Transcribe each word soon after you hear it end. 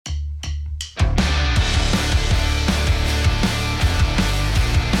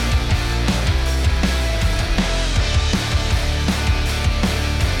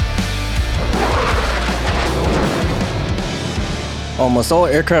Almost all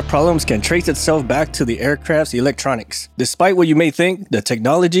aircraft problems can trace itself back to the aircraft's electronics. Despite what you may think, the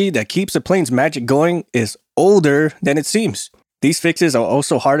technology that keeps a plane's magic going is older than it seems. These fixes are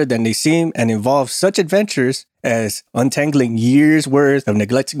also harder than they seem and involve such adventures as untangling years' worth of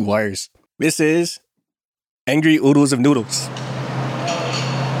neglected wires. This is Angry Oodles of Noodles.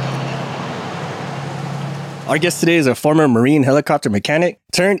 Our guest today is a former Marine helicopter mechanic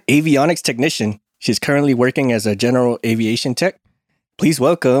turned avionics technician. She's currently working as a general aviation tech. Please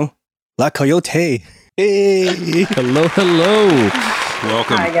welcome La Coyote. Hey. Hello.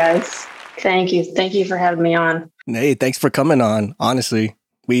 Welcome. Hi, guys. Thank you. Thank you for having me on. Hey, thanks for coming on. Honestly,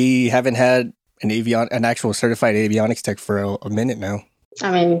 we haven't had an actual certified avionics tech for a minute now.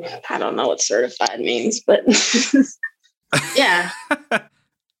 I mean, I don't know what certified means, but yeah.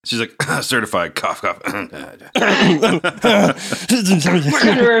 She's like, certified, cough. Work on a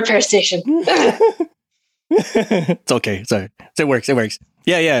repair station. It's okay. Sorry. It works.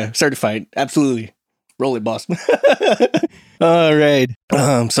 Yeah. Certified. Absolutely. Roll it, boss. All right.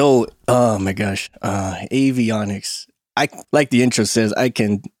 Oh my gosh. Avionics. Like the intro says, I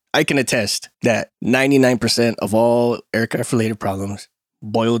can attest that 99% of all aircraft related problems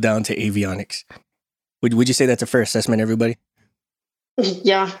boil down to avionics. Would you say that's a fair assessment, everybody?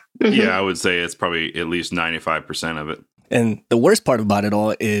 Yeah. Mm-hmm. Yeah, I would say it's probably at least 95% of it. And the worst part about it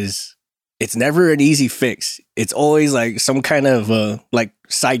all is it's never an easy fix. It's always like some kind of like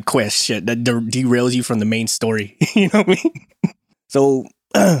side quest shit that derails you from the main story. You know what I mean? So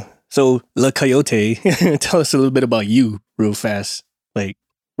La Coyote, tell us a little bit about you real fast. Like,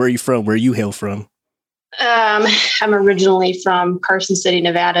 where are you from? Where you hail from? I'm originally from Carson City,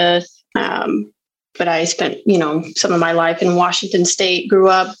 Nevada. But I spent, some of my life in Washington State, grew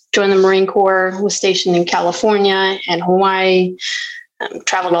up, joined the Marine Corps, was stationed in California and Hawaii,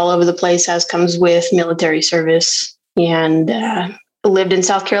 traveled all over the place, as comes with military service, and lived in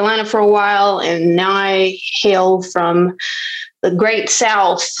South Carolina for a while. And now I hail from the Great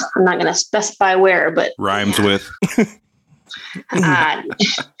South. I'm not going to specify where, but rhymes with. Rhymes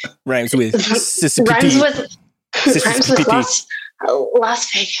with. Rhymes with Las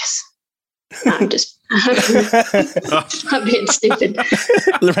Vegas. No, I'm just I'm being stupid.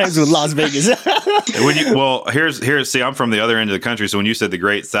 Rhymes with Las Vegas. See, I'm from the other end of the country. So when you said the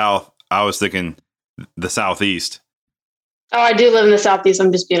Great South, I was thinking the Southeast. Oh, I do live in the Southeast.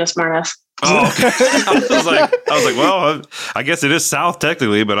 I'm just being a smartass. Oh, okay. I was like, well, I guess it is South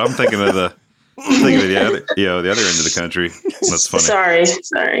technically, but I'm thinking of the other end of the country. That's funny. Sorry.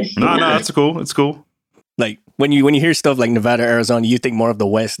 No, that's cool. It's cool. Like when you hear stuff like Nevada, Arizona, you think more of the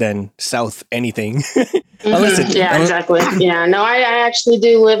West than South anything. Exactly. Yeah, no, I actually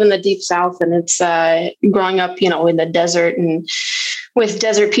do live in the deep South, and it's growing up, in the desert and with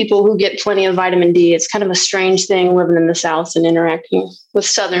desert people who get plenty of vitamin D. It's kind of a strange thing living in the South and interacting with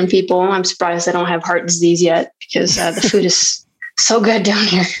Southern people. I'm surprised I don't have heart disease yet because the food is so good down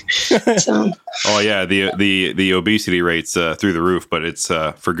here. So. Oh yeah, the obesity rates through the roof, but it's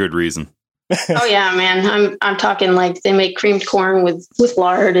for good reason. Oh yeah, man. I'm talking like they make creamed corn with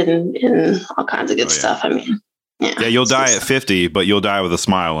lard and all kinds of good stuff. I mean, yeah, you'll die at 50, but you'll die with a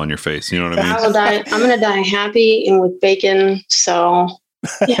smile on your face. You know what I mean? I will die. I'm going to die happy and with bacon. So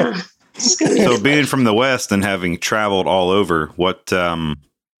yeah. So being from the West and having traveled all over, what planted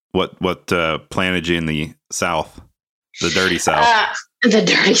you in the South, the dirty South? The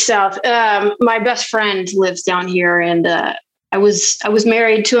dirty South. My best friend lives down here, and I was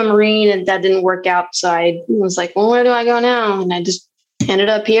married to a Marine, and that didn't work out. So I was like, well, where do I go now? And I just ended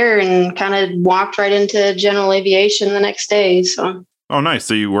up here and kind of walked right into general aviation the next day. So. Oh, nice.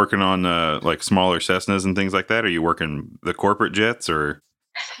 So you working on like smaller Cessnas and things like that? Are you working the corporate jets or?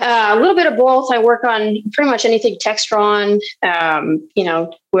 A little bit of both. I work on pretty much anything Textron,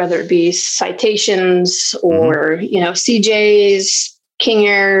 whether it be Citations or, CJs, King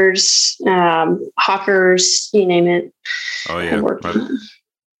Airs, Hawkers, you name it. Oh, yeah.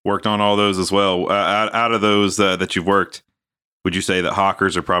 Worked on all those as well. Out of those that you've worked, would you say that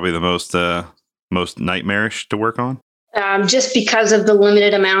Hawkers are probably the most nightmarish to work on? Just because of the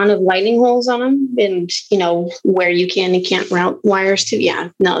limited amount of lightning holes on them and, where you can and can't route wires to. Yeah,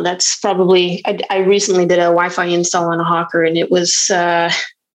 no, that's probably, I recently did a Wi-Fi install on a Hawker, and it was a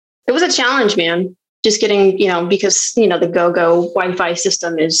challenge, man. Just getting, because, the GoGo Wi-Fi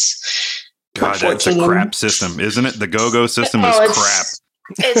system is. God, that's a crap system, isn't it? The GoGo system is crap.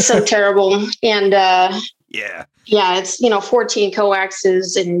 It's so terrible. And yeah, it's, 14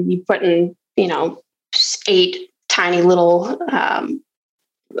 coaxes, and you put in, 8 tiny little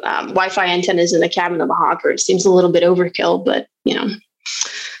Wi-Fi antennas in the cabin of a Hawker. It seems a little bit overkill, but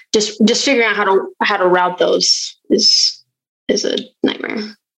just figuring out how to route those is is a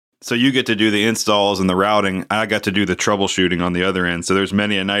nightmare. So you get to do the installs and the routing. I got to do the troubleshooting on the other end. So there's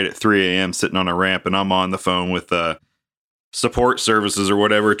many a night at 3 a.m. sitting on a ramp, and I'm on the phone with support services or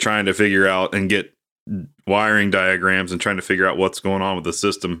whatever, trying to figure out and get wiring diagrams and trying to figure out what's going on with the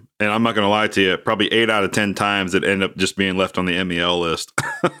system. And I'm not going to lie to you, probably 8 out of 10 times it end up just being left on the MEL list.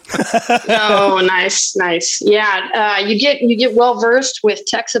 Oh, nice. Yeah. You get well versed with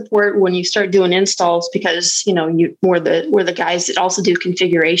tech support when you start doing installs, because, we're the guys that also do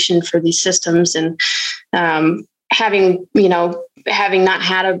configuration for these systems. And, having not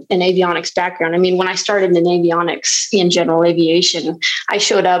had an avionics background. I mean, when I started in avionics in general aviation, I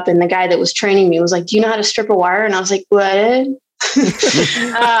showed up and the guy that was training me was like, "Do you know how to strip a wire?" And I was like, "What?"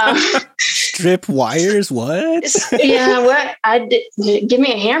 Strip wires? What? Yeah, what? Give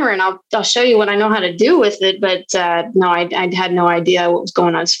me a hammer and I'll show you what I know how to do with it. But no, I had no idea what was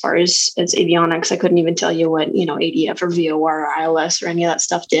going on as far as avionics. I couldn't even tell you what ADF or VOR or ILS or any of that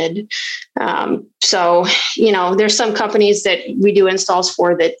stuff did. So there's some companies that we do installs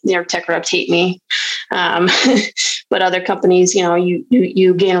for that their tech reps hate me, but other companies,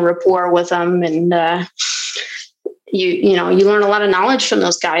 you gain a rapport with them, and you learn a lot of knowledge from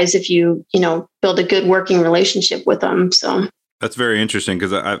those guys if you build a good working relationship with them. So that's very interesting,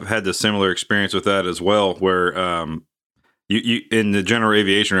 because I've had the similar experience with that as well, where you in the general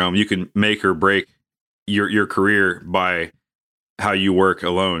aviation realm, you can make or break your career by how you work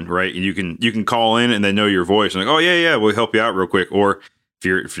alone, right? You can call in and they know your voice and like, "Oh yeah, we'll help you out real quick." Or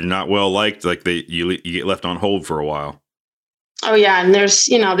if you're not well liked, like you get left on hold for a while. Oh yeah, and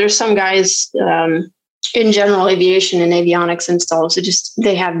there's some guys in general aviation and avionics installs,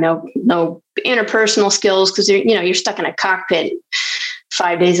 they have no interpersonal skills, because you're stuck in a cockpit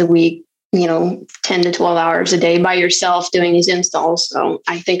 5 days a week, 10 to 12 hours a day by yourself doing these installs. So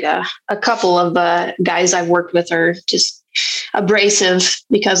I think a couple of guys I've worked with are just abrasive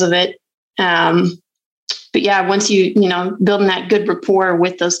because of it. But yeah, once building that good rapport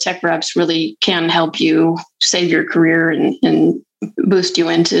with those tech reps really can help you save your career and boost you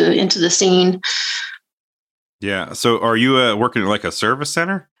into the scene. Yeah. So are you working at like a service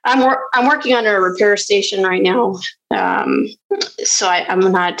center? I'm working on a repair station right now. So I'm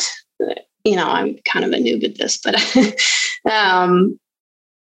not, I'm kind of a noob at this, but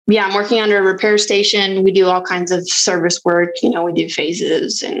yeah, I'm working on a repair station. We do all kinds of service work. We do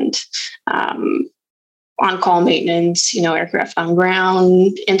phases and on-call maintenance, aircraft on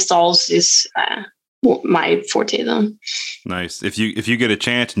ground installs is my forte though. Nice. If you get a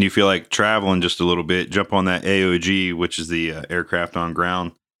chance and you feel like traveling just a little bit, jump on that AOG, which is the aircraft on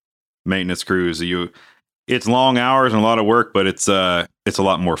ground maintenance cruise. It's long hours and a lot of work, but it's a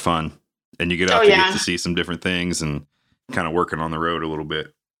lot more fun, and you get out get to see some different things and kind of working on the road a little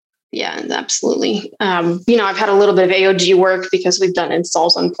bit. Yeah, absolutely. I've had a little bit of AOG work because we've done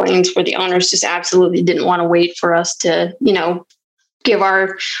installs on planes where the owners just absolutely didn't want to wait for us to, give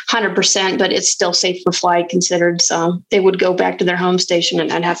our 100%, but it's still safe for flight considered. So they would go back to their home station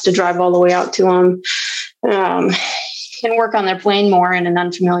and I'd have to drive all the way out to them and work on their plane more in an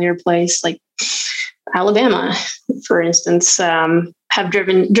unfamiliar place like Alabama, for instance. Have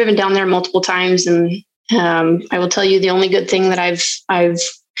driven down there multiple times. And I will tell you, the only good thing that I've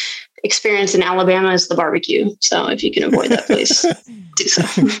experienced in Alabama is the barbecue. So if you can avoid that place, do so.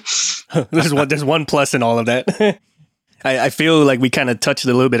 There's one plus in all of that. I feel like we kind of touched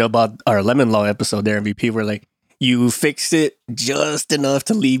a little bit about our Lemon Law episode there, MVP, where like you fix it just enough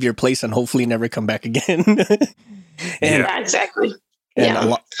to leave your place and hopefully never come back again. Yeah, exactly. And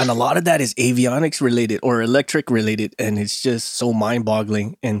a lot of that is avionics related or electric related, and it's just so mind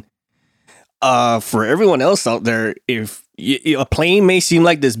boggling. And for everyone else out there, if a plane may seem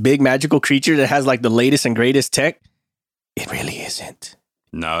like this big magical creature that has like the latest and greatest tech, it really isn't.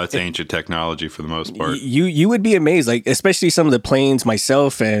 No, it's ancient technology for the most part. You would be amazed, like especially some of the planes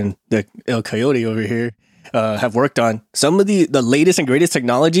myself and the El Coyote over here have worked on. Some of the latest and greatest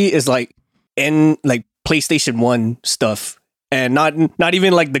technology is like in like PlayStation 1 stuff, and not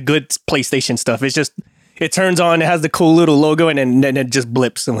even like the good PlayStation stuff. It's just it turns on, it has the cool little logo, and then it just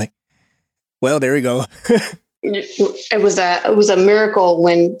blips. I'm like, well, there we go. It was a miracle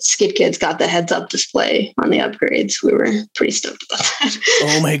when Skid Kids got the heads up display on the upgrades. We were pretty stoked about that.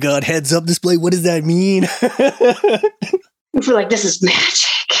 Oh my God, heads up display. What does that mean? We were like, this is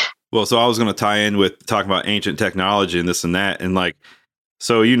magic. Well, so I was going to tie in with talking about ancient technology and this and that. And like,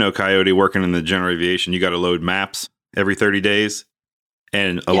 so, Coyote, working in the general aviation, you got to load maps every 30 days.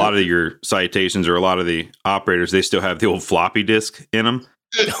 And a lot of your citations or a lot of the operators, they still have the old floppy disk in them.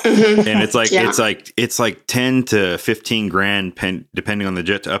 And it's like 10 to 15 grand depending on the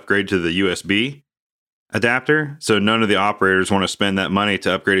jet to upgrade to the USB. adapter. So none of the operators want to spend that money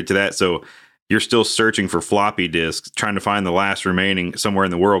to upgrade it to that. So you're still searching for floppy disks, trying to find the last remaining somewhere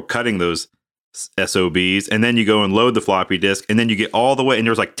in the world, cutting those SOBs. And then you go and load the floppy disk. And then you get all the way, and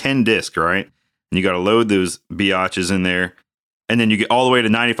there's like 10 disks, right? And you got to load those biatches in there. And then you get all the way to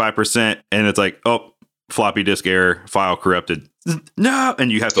 95%. And it's like, oh, floppy disk error, file corrupted. No.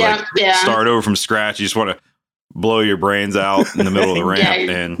 And you have to start over from scratch. You just want to blow your brains out in the middle of the ramp.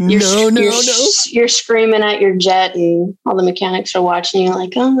 And you're screaming at your jet, and all the mechanics are watching you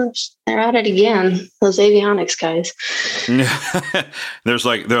like, oh, they're at it again. Those avionics guys.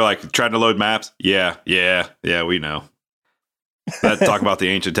 They're like trying to load maps. Yeah, we know. Talk about the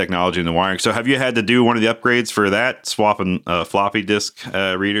ancient technology and the wiring. So have you had to do one of the upgrades for that, swapping a floppy disk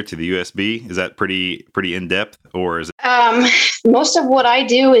reader to the USB? Is that pretty in depth, or is it? Most of what I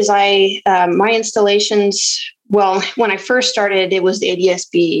do is my installations. Well, when I first started, it was the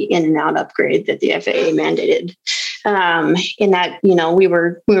ADS-B in and out upgrade that the FAA mandated. In that, we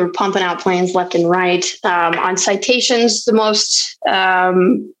were pumping out planes left and right. On citations, the most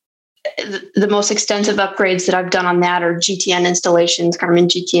extensive upgrades that I've done on that are GTN installations, Garmin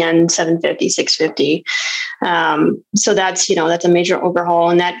GTN 750, 650. So that's a major overhaul,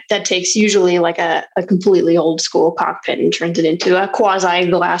 and that takes usually like a completely old school cockpit and turns it into a quasi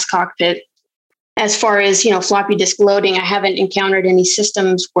glass cockpit. As far as, floppy disk loading, I haven't encountered any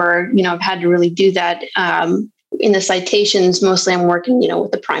systems where, I've had to really do that. In the citations, mostly I'm working,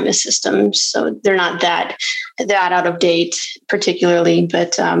 with the Primus systems. So they're not that out of date particularly.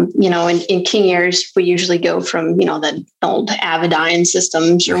 But, in King Airs, we usually go from, the old Avidyne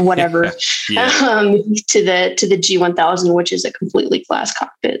systems or whatever to the G1000, which is a completely glass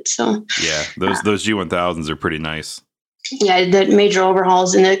cockpit. So yeah, those G1000s are pretty nice. Yeah, the major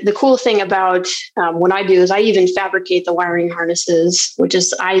overhauls. And the cool thing about what I do is I even fabricate the wiring harnesses, which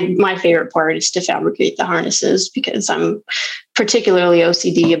is my favorite part is to fabricate the harnesses because I'm particularly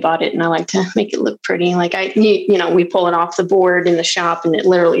OCD about it. And I like to make it look pretty. Like we pull it off the board in the shop and it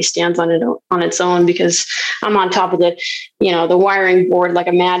literally stands on its own because I'm on top of the wiring board like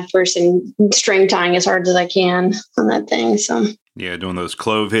a mad person, string tying as hard as I can on that thing. So. Yeah, doing those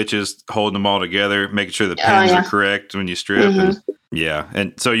clove hitches, holding them all together, making sure the pins are correct when you strip. Mm-hmm.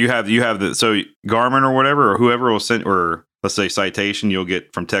 And so you have so Garmin or whatever, or whoever will send, or let's say Citation, you'll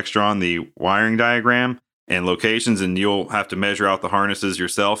get from Textron the wiring diagram and locations, and you'll have to measure out the harnesses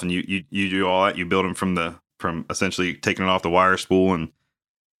yourself, and you do all that. You build them from essentially taking it off the wire spool and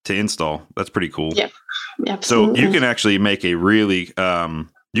to install. That's pretty cool. Yeah, absolutely. So you can actually make a really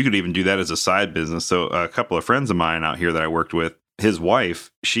you could even do that as a side business. So a couple of friends of mine out here that I worked with, his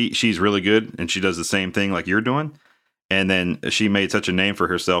wife, she's really good and she does the same thing like you're doing. And then she made such a name for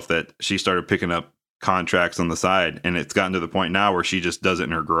herself that she started picking up contracts on the side. And it's gotten to the point now where she just does it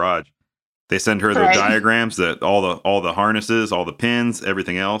in her garage. They send her their diagrams, that all the harnesses, all the pins,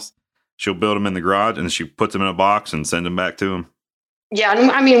 everything else. She'll build them in the garage and she puts them in a box and send them back to him. Yeah.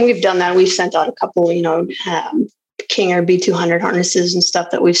 I mean, we've done that. We've sent out a couple, King Air B200 harnesses and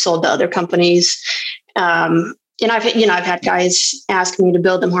stuff that we've sold to other companies. And I've had guys ask me to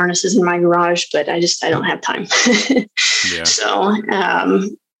build them harnesses in my garage, but I don't have time. Yeah. So, I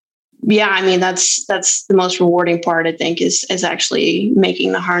mean, that's the most rewarding part, I think, is actually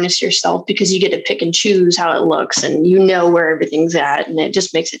making the harness yourself, because you get to pick and choose how it looks and where everything's at, and it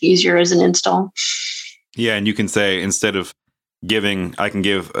just makes it easier as an install. Yeah. And you can say, instead of I can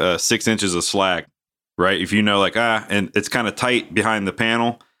give 6 inches of slack, right? If and it's kind of tight behind the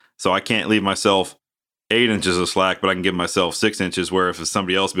panel, so I can't leave myself 8 inches of slack, but I can give myself 6 inches, where if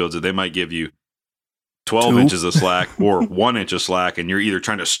somebody else builds it, they might give you 12 inches of slack or 1 inch of slack, and you're either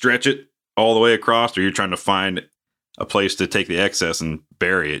trying to stretch it all the way across or you're trying to find a place to take the excess and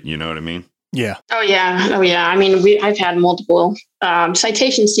bury it. You know what I mean? Yeah. Oh, yeah. I mean, I've had multiple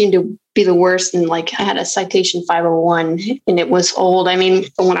citations seem to be the worst. And I had a Citation 501 and it was old. I mean,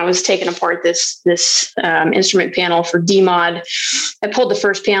 when I was taking apart this instrument panel for DMOD, I pulled the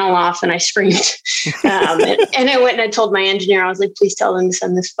first panel off and I screamed. And I went and I told my engineer, I was like, please tell them to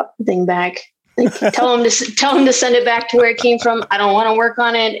send this fucking thing back. Tell them to send it back to where it came from. I don't want to work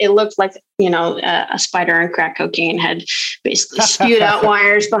on it. It looked like, a spider and crack cocaine had basically spewed out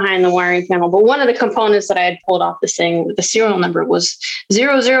wires behind the wiring panel. But one of the components that I had pulled off this thing, the serial number was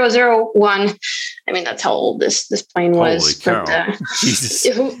 0001. I mean, that's how old this plane was. Holy cow. But, Jesus.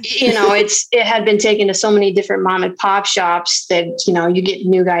 It had been taken to so many different mom and pop shops that, you get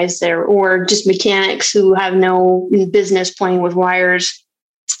new guys there, or just mechanics who have no business playing with wires.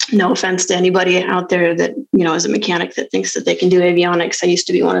 No offense to anybody out there that, is a mechanic that thinks that they can do avionics. I used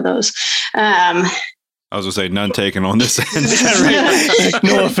to be one of those. I was gonna say none taken on this end. Right.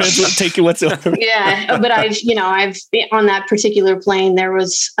 No offense, taken whatsoever. Yeah, but I've on that particular plane, there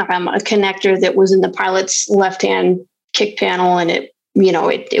was a connector that was in the pilot's left-hand kick panel, and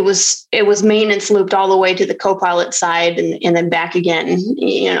it was maintenance looped all the way to the co-pilot side and then back again, and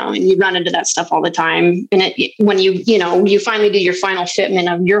you run into that stuff all the time. And when you finally do your final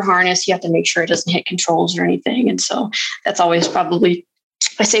fitment of your harness, you have to make sure it doesn't hit controls or anything. And so that's always probably,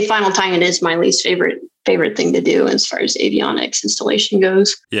 I say final time, it is my least favorite thing to do as far as avionics installation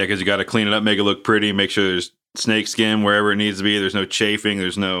goes. Yeah, because you got to clean it up, make it look pretty, make sure there's snake skin wherever it needs to be. There's no chafing.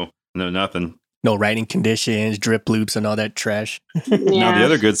 There's no nothing. No riding conditions, drip loops, and all that trash. Yeah. Now, the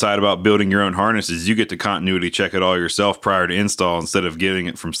other good side about building your own harness is you get to continuity check it all yourself prior to install instead of getting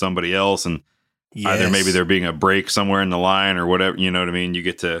it from somebody else. And either maybe there being a break somewhere in the line or whatever, you know what I mean? You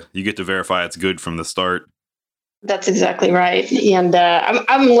get to verify it's good from the start. That's exactly right. And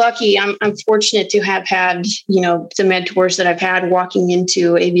I'm lucky. I'm fortunate to have had, the mentors that I've had walking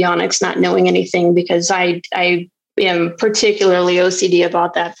into avionics, not knowing anything, because I am particularly OCD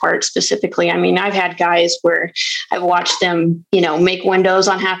about that part specifically. I mean, I've had guys where I've watched them, make windows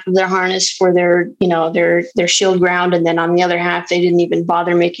on half of their harness for their shield ground. And then on the other half, they didn't even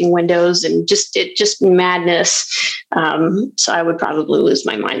bother making windows, and just madness. So I would probably lose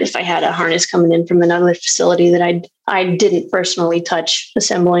my mind if I had a harness coming in from another facility that I didn't personally touch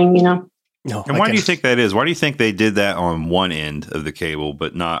assembling, No. And why do you think that is? Why do you think they did that on one end of the cable,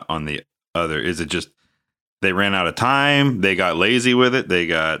 but not on the other? Is it just they ran out of time? They got lazy with it? They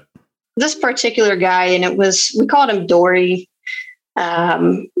got this particular guy, and we called him Dory,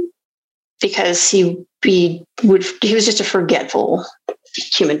 because he was just a forgetful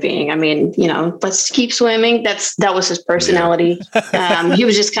human being. I mean, let's keep swimming. That was his personality. Yeah. He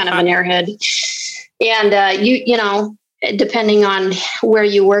was just kind of an airhead. And depending on where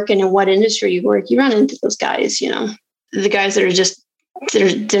you work and in what industry you work, you run into those guys, the guys that are just,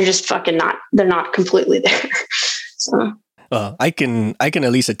 they're just fucking they're not completely there. So I can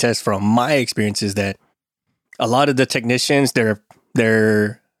at least attest from my experiences that a lot of the technicians, their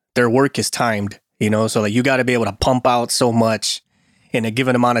work is timed, so like you got to be able to pump out so much in a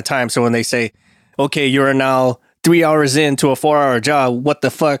given amount of time. So when they say, okay, you're now 3 hours into a 4-hour job, what the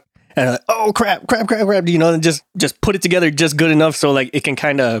fuck? And oh crap, and just put it together just good enough so like it can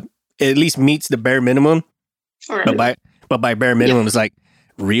kind of at least meets the bare minimum. Right. But by bare minimum, it's like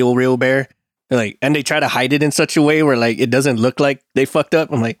real bare. Like, and they try to hide it in such a way where like it doesn't look like they fucked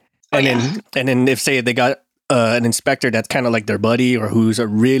up. I'm like, and then if say they got an inspector that's kind of like their buddy or who's a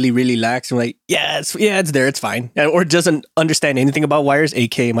really lax, I'm like, it's there, it's fine, or doesn't understand anything about wires,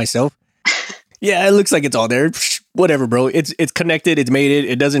 aka myself. Yeah, it looks like it's all there. Whatever, bro. It's connected. It's mated.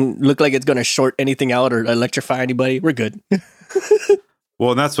 It doesn't look like it's going to short anything out or electrify anybody. We're good.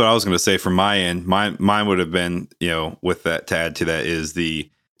 Well, and that's what I was going to say from my end. Mine would have been, with that to add to that is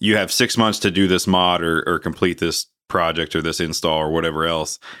you have 6 months to do this mod or complete this project or this install or whatever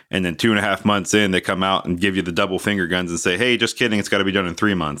else. And then 2.5 months in, they come out and give you the double finger guns and say, hey, just kidding. It's got to be done in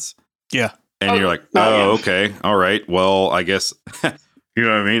 3 months. Yeah. And you're like, okay. All right. Well, I guess, you know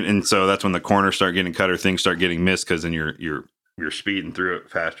what I mean? And so that's when the corners start getting cut or things start getting missed because then you're speeding through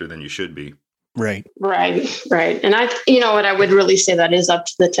it faster than you should be. Right. And I would really say that is up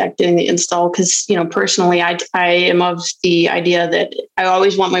to the tech doing the install. Cause personally, I am of the idea that I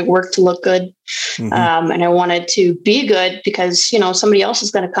always want my work to look good. Mm-hmm. And I want it to be good because, somebody else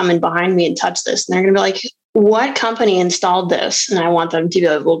is going to come in behind me and touch this and they're going to be like, what company installed this? And I want them to be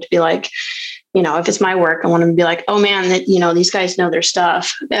able to be like, if it's my work, I want them to be like, oh man, that, these guys know their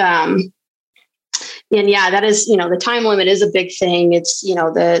stuff. And yeah, that is, the time limit is a big thing. It's,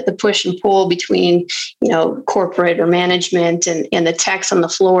 the push and pull between, corporate or management and the techs on the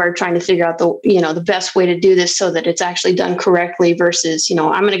floor trying to figure out the best way to do this so that it's actually done correctly versus,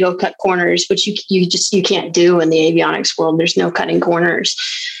 I'm going to go cut corners, which you can't do in the avionics world. There's no cutting corners.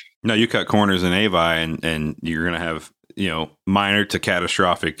 No, you cut corners in Avi and you're going to have, minor to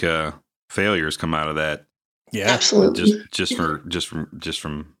catastrophic failures come out of that. Yeah, absolutely. Just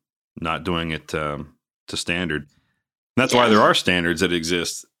from not doing it to standard. That's why there are standards that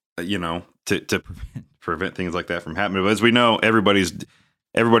exist, to prevent things like that from happening. But as we know, everybody's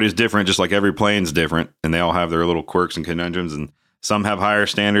different, just like every plane's different, and they all have their little quirks and conundrums, and some have higher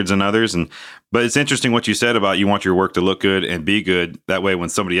standards than others. But it's interesting what you said about you want your work to look good and be good. That way, when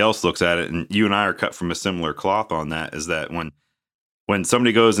somebody else looks at it, and you and I are cut from a similar cloth on that, is that when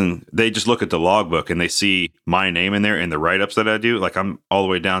somebody goes and they just look at the logbook and they see my name in there and the write-ups that I do, like I'm all the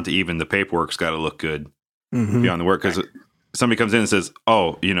way down to even the paperwork's got to look good beyond the work. Because somebody comes in and says,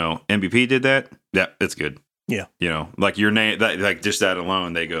 oh, MVP did that. Yeah, it's good. Yeah. You know, like your name, that like just that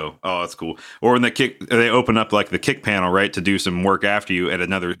alone, they go, oh, that's cool. Or when they open up like the kick panel, right, to do some work after you at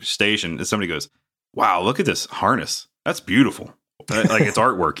another station, and somebody goes, wow, look at this harness. That's beautiful. Like it's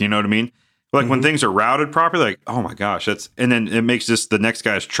artwork. You know what I mean? Like when things are routed properly, like, oh my gosh, and then it makes just the next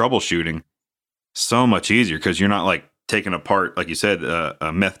guy's troubleshooting so much easier because you're not like taking apart, like you said, a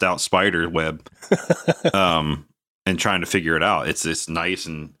methed out spider web. And trying to figure it out. It's nice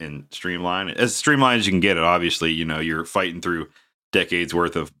and streamlined. As streamlined as you can get it, obviously, you know, you're fighting through decades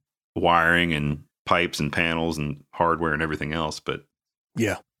worth of wiring and pipes and panels and hardware and everything else. But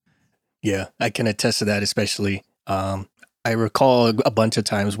yeah, I can attest to that, especially. I recall a bunch of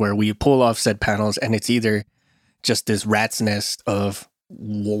times where we pull off said panels and it's either just this rat's nest of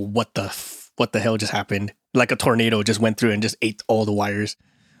what the hell just happened? Like a tornado just went through and just ate all the wires.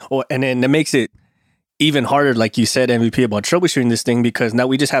 And then it makes it even harder, like you said, MVP, about troubleshooting this thing, because now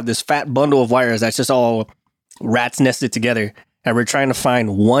we just have this fat bundle of wires that's just all rats nested together, and we're trying to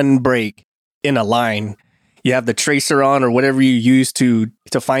find one break in a line. You have the tracer on or whatever you use to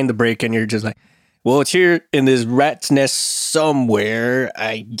find the break, and you're just like, well, it's here in this rat's nest somewhere,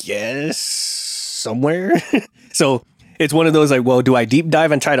 I guess, somewhere. So it's one of those like, well, do I deep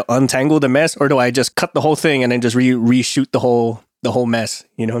dive and try to untangle the mess, or do I just cut the whole thing and then just reshoot the whole mess?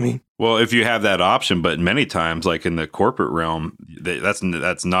 You know what I mean? Well, if you have that option, but many times, like in the corporate realm, that's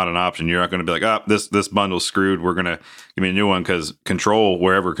not an option. You're not going to be like, oh, this bundle's screwed. We're going to give me a new one, because control,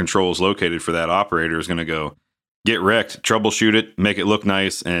 wherever control is located for that operator, is going to go get wrecked, troubleshoot it, make it look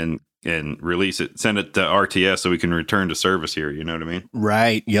nice, and release it, send it to RTS so we can return to service here. You know what I mean?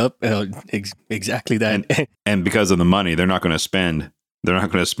 Right. Yep. Exactly that. And because of the money, they're not going to spend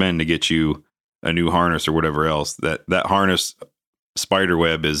to get you a new harness or whatever else. That harness spider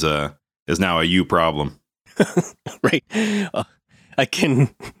web is now a you problem. Right.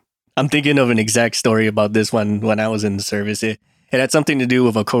 I'm thinking of an exact story about this one when I was in the service. It had something to do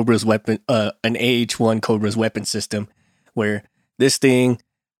with a Cobra's weapon, an AH-1 Cobra's weapon system, where this thing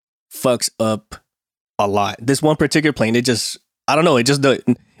fucks up a lot. This one particular plane, it just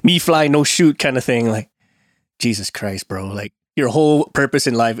the me fly, no shoot kind of thing. Like, Jesus Christ, bro. Like, your whole purpose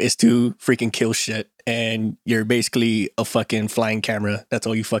in life is to freaking kill shit, and you're basically a fucking flying camera. That's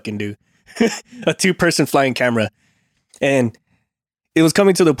all you fucking do. A 2-person flying camera. And it was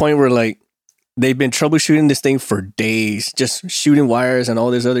coming to the point where, like, they've been troubleshooting this thing for days, just shooting wires and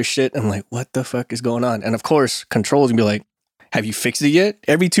all this other shit. I'm like, what the fuck is going on? And of course, controls and be like, have you fixed it yet?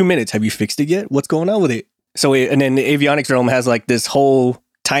 Every 2 minutes, have you fixed it yet? What's going on with it? So, and then the avionics realm has like this whole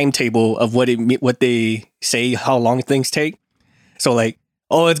timetable of what they say, how long things take. So like,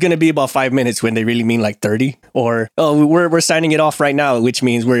 oh, it's going to be about 5 minutes when they really mean like 30. Or, oh, we're signing it off right now, which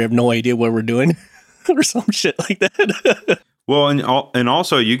means we have no idea what we're doing or some shit like that. Well, and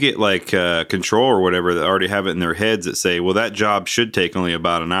also you get like control or whatever that already have it in their heads that say, well, that job should take only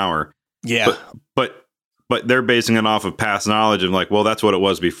about an hour. Yeah. But they're basing it off of past knowledge and like, well, that's what it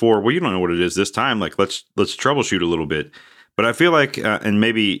was before. Well, you don't know what it is this time. Like, let's troubleshoot a little bit. But I feel like, and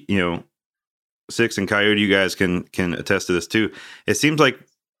maybe, you know, Six and Coyote, you guys can attest to this too. It seems like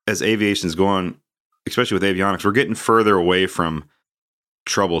as aviation's going, especially with avionics, we're getting further away from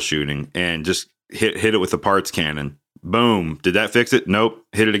troubleshooting and just hit it with the parts cannon. Boom. Did that fix it? Nope.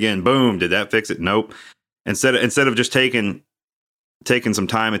 Hit it again. Boom. Did that fix it? Nope. Instead of just taking some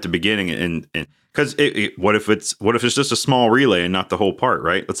time at the beginning and because what if it's just a small relay and not the whole part,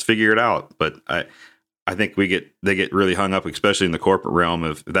 right? Let's figure it out. But I think they get really hung up, especially in the corporate realm.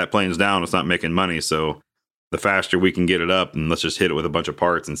 If that plane's down, it's not making money. So the faster we can get it up, and let's just hit it with a bunch of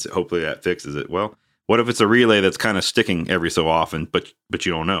parts and hopefully that fixes it. Well, what if it's a relay that's kind of sticking every so often, but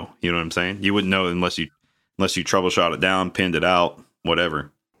you don't know? You know what I'm saying? You wouldn't know unless you troubleshot it down, pinned it out, whatever.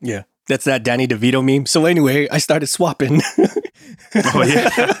 Yeah. That's that Danny DeVito meme. So anyway, I started swapping. Oh, yeah.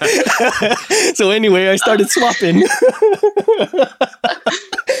 So anyway, I started swapping.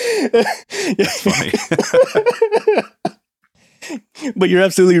 That's funny. But you're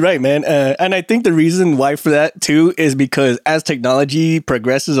absolutely right, man. And I think the reason why for that, too, is because as technology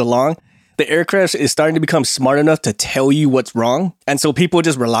progresses along, the aircraft is starting to become smart enough to tell you what's wrong. And so people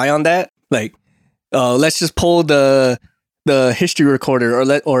just rely on that. Like, let's just pull the history recorder,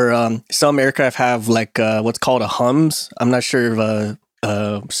 or some aircraft have like what's called a HUMS. I'm not sure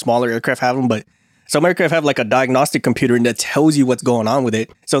if smaller aircraft have them, but some aircraft have like a diagnostic computer that tells you what's going on with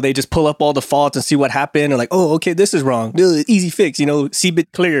it. So they just pull up all the faults and see what happened, and like, oh, okay, this is wrong. Easy fix,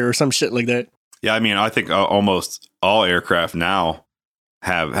 CBIT clear or some shit like that. Yeah, I mean, I think almost all aircraft now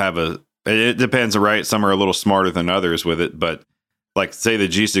have it depends, right? Some are a little smarter than others with it, but like say the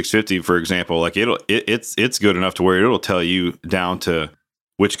G650, for example, like it's good enough to where it'll tell you down to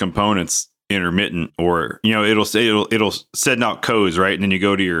which components intermittent, or it'll send out codes, right? And then you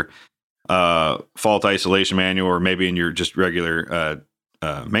go to your fault isolation manual, or maybe in your just regular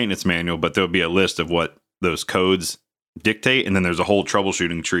maintenance manual, but there'll be a list of what those codes dictate, and then there's a whole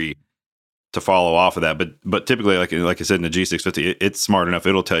troubleshooting tree to follow off of that. But typically, like I said in the G650, it's smart enough.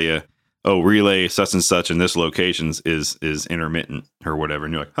 It'll tell you, oh, relay such and such in this location is intermittent or whatever,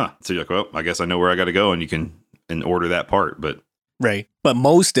 and you're like, huh. So you're like, well, I guess I know where I got to go, and you can order that part. But right. But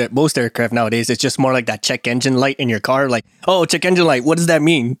most aircraft nowadays, it's just more like that check engine light in your car. Like, oh, check engine light. What does that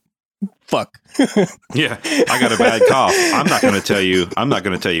mean? Fuck. Yeah, I got a bad cough. I'm not going to tell you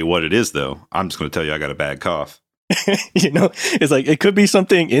what it is, though. I'm just going to tell you I got a bad cough. It's like, it could be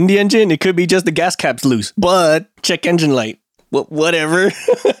something in the engine. It could be just the gas cap's loose, but check engine light. Whatever.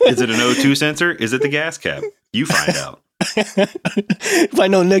 Is it an O2 sensor? Is it the gas cap? You find out.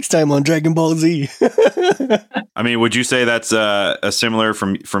 Find out next time on Dragon Ball Z. I mean, would you say that's a similar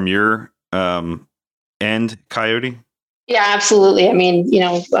from your end, Coyote? Yeah, absolutely. I mean,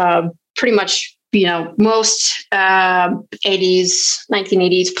 pretty much, most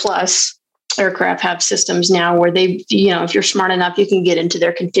 1980s plus aircraft have systems now where they, if you're smart enough, you can get into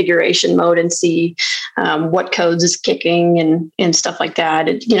their configuration mode and see what codes is kicking and stuff like that.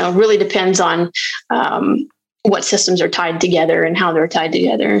 It, really depends on what systems are tied together and how they're tied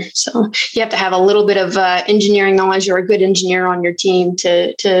together. So you have to have a little bit of engineering knowledge or a good engineer on your team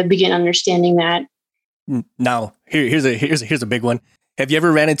to begin understanding that. Now, here's a big one. Have you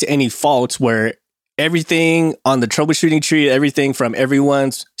ever ran into any faults where everything on the troubleshooting tree, everything from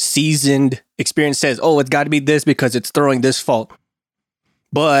everyone's seasoned experience says, oh, it's got to be this because it's throwing this fault,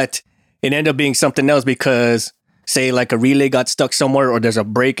 but it ended up being something else because, say, like a relay got stuck somewhere, or there's a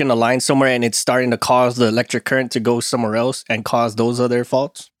break in the line somewhere, and it's starting to cause the electric current to go somewhere else and cause those other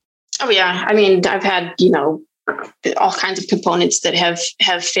faults? Oh, yeah. I mean, I've had, all kinds of components that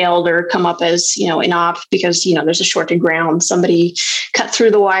have failed or come up as, inop because, there's a shorted ground. Somebody cut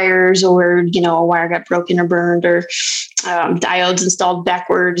through the wires, or, a wire got broken or burned, or diodes installed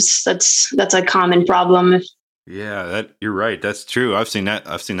backwards. That's a common problem. Yeah, you're right. That's true. I've seen that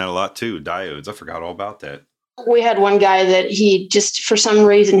a lot too. Diodes. I forgot all about that. We had one guy that he just, for some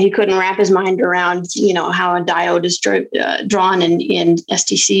reason, he couldn't wrap his mind around, how a diode is drawn in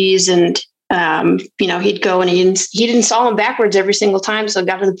STCs, and he'd go and he'd install them backwards every single time. So it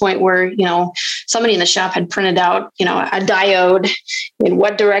got to the point where, somebody in the shop had printed out, a diode in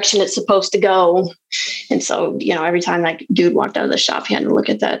what direction it's supposed to go. And so, every time that dude walked out of the shop, he had to look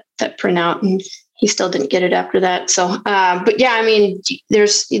at that printout, and he still didn't get it after that. So, but yeah, I mean,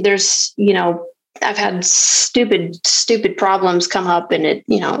 there's, I've had stupid problems come up, and it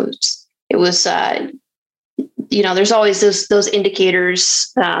was, there's always those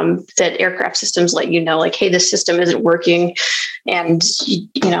indicators that aircraft systems let like, hey, this system isn't working. And,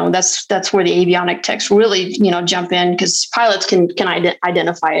 that's where the avionic techs really, jump in, because pilots can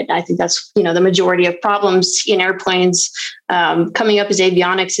identify it. I think that's, the majority of problems in airplanes coming up as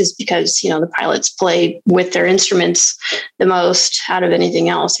avionics is because, the pilots play with their instruments the most out of anything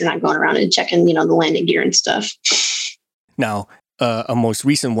else. They're not going around and checking, the landing gear and stuff. Now, a most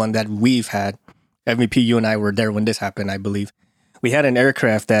recent one that we've had, MVP, you and I were there when this happened, I believe. We had an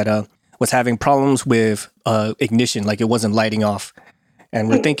aircraft that was having problems with ignition, like it wasn't lighting off. And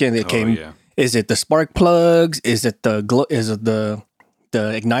we're thinking, is it the spark plugs? Is it the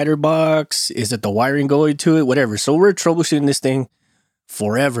igniter box? Is it the wiring going to it? Whatever. So we're troubleshooting this thing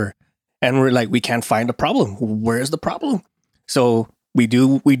forever. And we're like, we can't find a problem. Where's the problem? So we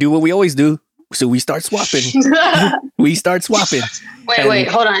do what we always do. So we start swapping. Wait,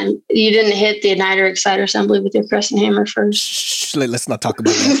 hold on. You didn't hit the igniter exciter assembly with your crescent hammer first? Shh, let's not talk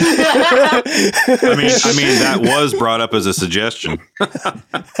about that. I mean, that was brought up as a suggestion.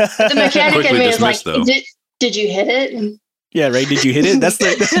 The mechanic in me is like, did you hit it? Yeah, right. Did you hit it? That's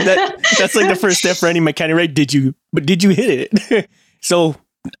like the first step for any mechanic, right? Did you hit it? So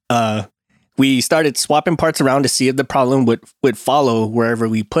we started swapping parts around to see if the problem would follow wherever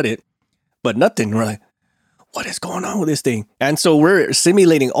we put it. But nothing. We're like, what is going on with this thing? And so we're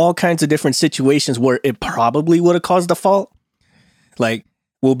simulating all kinds of different situations where it probably would have caused the fault. Like,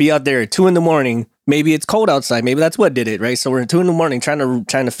 we'll be out there at 2 a.m. Maybe it's cold outside. Maybe that's what did it, right? So we're at 2 a.m.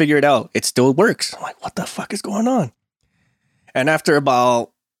 trying to figure it out. It still works. I'm like, what the fuck is going on? And after about,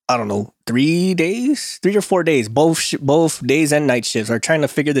 3 or 4 days, both days and night shifts are trying to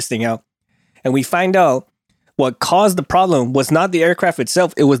figure this thing out. And we find out what caused the problem was not the aircraft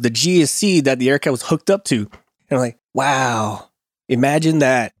itself. It was the GSC that the aircraft was hooked up to. And I'm like, wow, imagine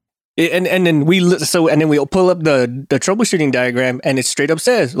that. And then we pull up the troubleshooting diagram, and it straight up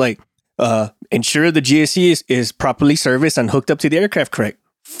says, like, ensure the GSC is properly serviced and hooked up to the aircraft correct.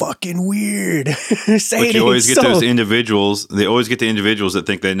 fucking weird. Say But it you always ain't get so. those individuals. They always get the individuals that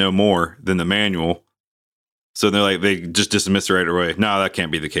think they know more than the manual. So they're like, they just dismiss it right away. No, that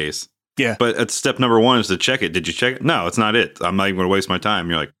can't be the case. Yeah. But at step number one is to check it. Did you check it? No, it's not it. I'm not even going to waste my time.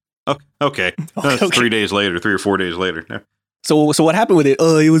 You're like, okay. That's Okay. 3 days later, 3 or 4 days later. Yeah. So what happened with it?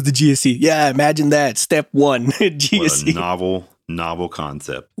 Oh, it was the GSC. Yeah, imagine that. Step 1, What a GSC. novel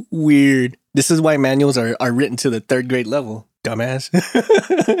concept. Weird. This is why manuals are written to the 3rd grade level, dumbass.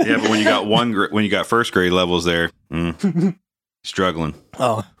 Yeah, but when you got when you got 1st grade levels there, struggling.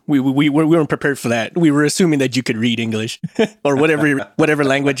 Oh, we weren't prepared for that. We were assuming that you could read English or whatever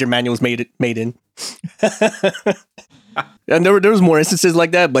language your manuals made in. And there was more instances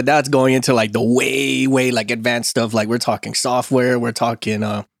like that, but that's going into like the way like advanced stuff. Like we're talking software, we're talking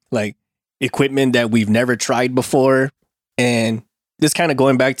like equipment that we've never tried before, and this kind of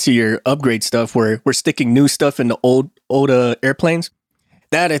going back to your upgrade stuff where we're sticking new stuff in the old airplanes.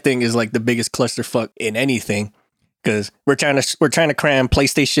 That I think is like the biggest clusterfuck in anything. Because we're trying to cram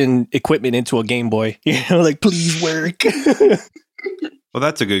PlayStation equipment into a Game Boy, like please work. Well,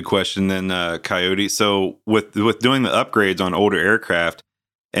 that's a good question then, Coyote. So with doing the upgrades on older aircraft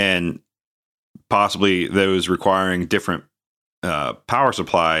and possibly those requiring different power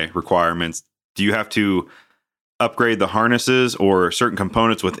supply requirements, do you have to upgrade the harnesses or certain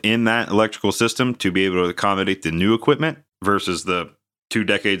components within that electrical system to be able to accommodate the new equipment versus the 2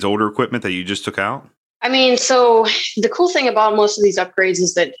 decades older equipment that you just took out? I mean, so the cool thing about most of these upgrades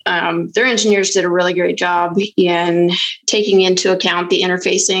is that their engineers did a really great job in taking into account the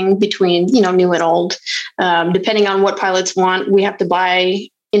interfacing between, new and old. Depending on what pilots want, we have to buy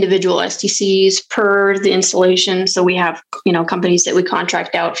individual STCs per the installation. So we have, companies that we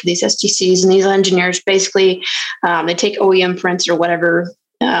contract out for these STCs, and these engineers basically, they take OEM prints or whatever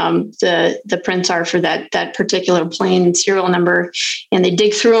the prints are for that particular plane serial number, and they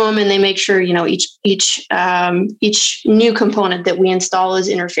dig through them and they make sure each new component that we install is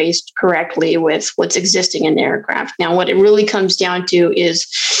interfaced correctly with what's existing in the aircraft. Now, what it really comes down to is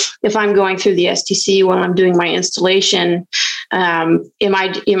if I'm going through the STC when I'm doing my installation, am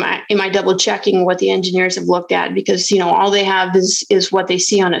I double checking what the engineers have looked at? Because all they have is what they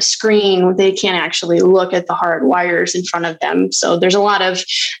see on a screen. They can't actually look at the hard wires in front of them. So there's a lot of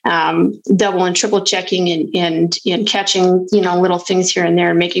double and triple checking and catching little things here and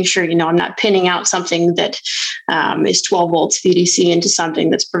there, and making sure I'm not pinning out something that is 12 volts VDC into something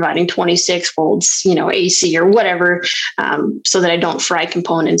that's providing 26 volts AC or whatever, so that I don't fry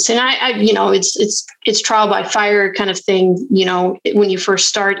components. And I it's trial by fire kind of thing. When you first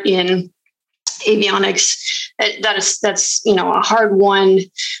start in avionics, that's a hard won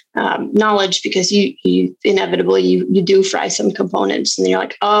knowledge, because you inevitably you do fry some components, and you're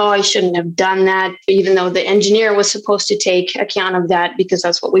like, oh, I shouldn't have done that, even though the engineer was supposed to take account of that because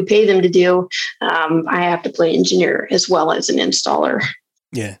that's what we pay them to do. I have to play engineer as well as an installer.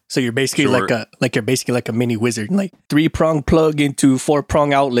 Yeah, so you're basically Sure. like a mini wizard, like 3-prong plug into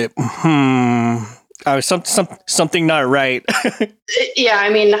 4-prong outlet. Something not right. Yeah, I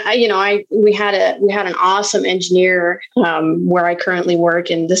mean, we had an awesome engineer where I currently work,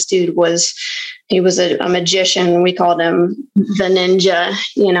 and this dude was a magician. We called him the ninja,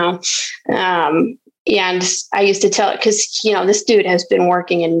 and I used to tell it because, this dude has been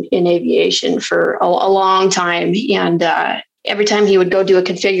working in aviation for a long time, and every time he would go do a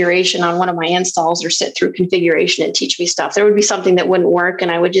configuration on one of my installs or sit through configuration and teach me stuff, there would be something that wouldn't work, and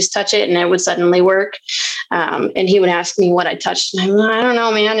I would just touch it and it would suddenly work. And he would ask me what I touched, and I'm like, I don't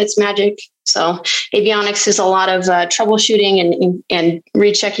know, man, it's magic. So avionics is a lot of troubleshooting and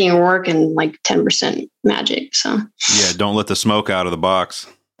rechecking work, and like 10% magic. So Yeah, don't let the smoke out of the box.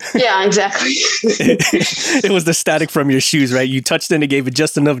 yeah, exactly. It was the static from your shoes, right? You touched it and it gave it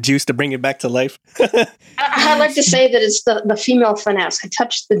just enough juice to bring it back to life. I like to say that it's the female finesse. I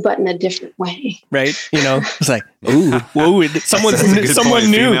touched the button a different way. Right? It's like, ooh, whoa, That's a someone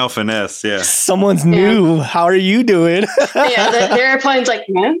good new. Female finesse, yeah. Someone's new. How are you doing? Yeah, the airplane's like,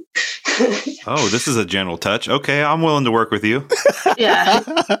 man. Oh, this is a gentle touch. Okay, I'm willing to work with you. Yeah.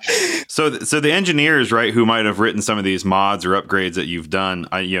 So the engineers, right, who might have written some of these mods or upgrades that you've done,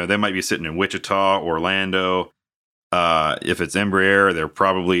 they might be sitting in Wichita, Orlando. If it's Embraer, they're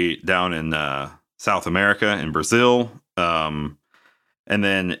probably down in South America, in Brazil. And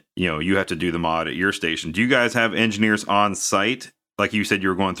then, you have to do the mod at your station. Do you guys have engineers on site? Like you said, you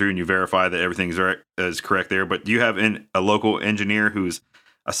were going through and you verify that everything's is correct there. But do you have a local engineer who's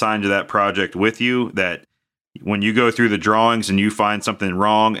assigned to that project with you, that when you go through the drawings and you find something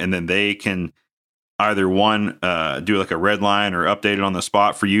wrong, and then they can either do like a red line or update it on the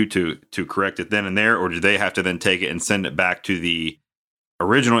spot for you to correct it then and there, or do they have to then take it and send it back to the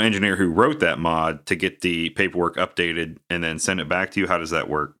original engineer who wrote that mod to get the paperwork updated and then send it back to you? How does that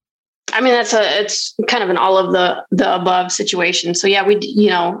work? I mean, it's kind of an all of the above situation. So yeah,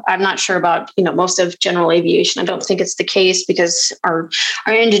 I'm not sure about, most of general aviation. I don't think it's the case because our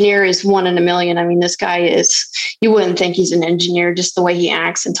engineer is one in a million. I mean, this guy you wouldn't think he's an engineer, just the way he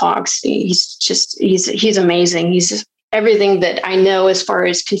acts and talks. He's amazing. He's everything that I know as far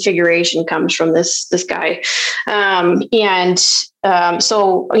as configuration comes from this guy.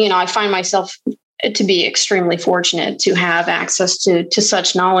 So, I find myself to be extremely fortunate to have access to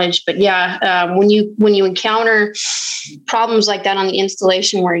such knowledge. But yeah, when you encounter problems like that on the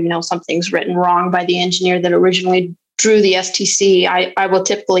installation where, something's written wrong by the engineer that originally drew the STC, I will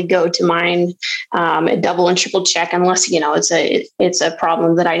typically go to mine, double and triple check unless, it's a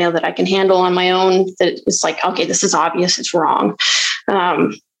problem that I know that I can handle on my own, that it's like, okay, this is obvious, it's wrong.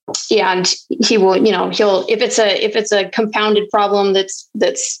 And he will, if it's a compounded problem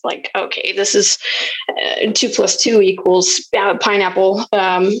that's like, okay, this is 2 + 2 = pineapple.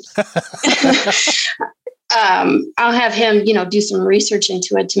 I'll have him, do some research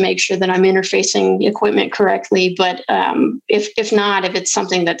into it to make sure that I'm interfacing the equipment correctly. But if not, if it's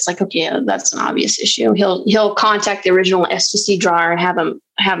something that's like, okay, that's an obvious issue, he'll contact the original STC drawer and have them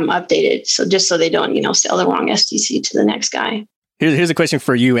updated. So just so they don't, sell the wrong STC to the next guy. Here's a question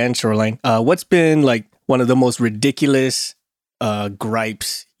for you and Shoreline. What's been like one of the most ridiculous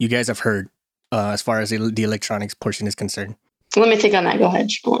gripes you guys have heard as far as the electronics portion is concerned? Let me think on that. Go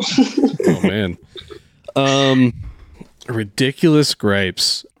ahead. Oh, man. Ridiculous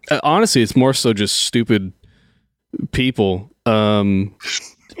gripes. Honestly, it's more so just stupid people. I mean,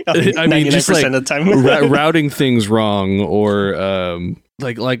 just like of the time. routing things wrong, or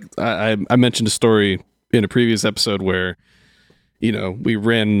like I mentioned a story in a previous episode where, we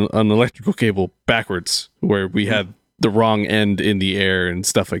ran an electrical cable backwards, where we had the wrong end in the air and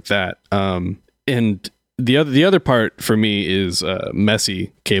stuff like that. And the other part for me is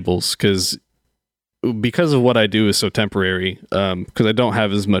messy cables, because of what I do is so temporary, because I don't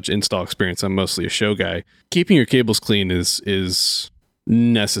have as much install experience. I'm mostly a show guy. Keeping your cables clean is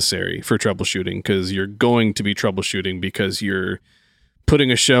necessary for troubleshooting, because you're going to be troubleshooting because you're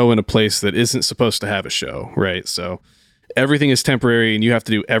putting a show in a place that isn't supposed to have a show, right? So everything is temporary and you have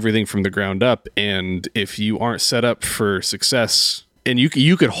to do everything from the ground up. And if you aren't set up for success, and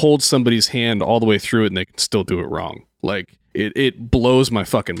you could hold somebody's hand all the way through it and they can still do it wrong. Like it blows my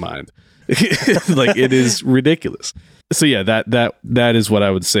fucking mind. Like, it is ridiculous. So yeah, that is what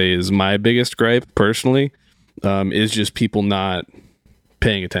I would say is my biggest gripe personally, is just people not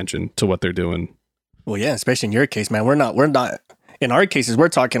paying attention to what they're doing. Well, yeah, especially in your case, man. We're not in our cases, we're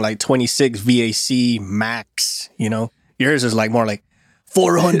talking like 26 VAC max, Yours is like more like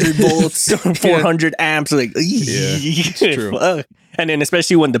 400 volts, 400 amps. Like, yeah, it's true. And then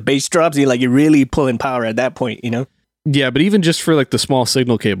especially when the bass drops, you're really pulling power at that point, Yeah, but even just for like the small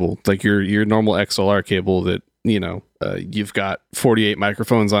signal cable, like your normal XLR cable that, you've got 48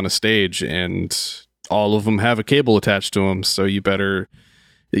 microphones on a stage and all of them have a cable attached to them. So you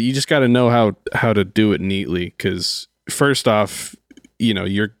just got to know how to do it neatly. Because first off, there's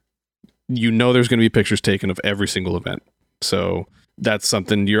going to be pictures taken of every single event. So that's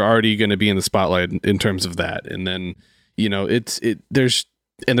something you're already going to be in the spotlight in terms of that. And then, there's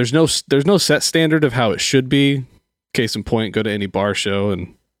no set standard of how it should be. Case in point, go to any bar show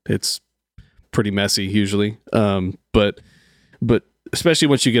and it's pretty messy usually. But especially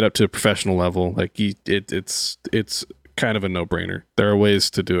once you get up to a professional level, like it's kind of a no-brainer. There are ways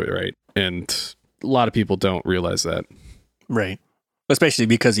to do it right, and a lot of people don't realize that. Right. Especially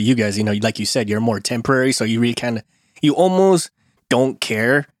because of you guys, like you said, you're more temporary, so you really you almost don't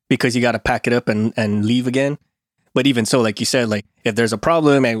care because you got to pack it up and leave again. But even so, like you said, like if there's a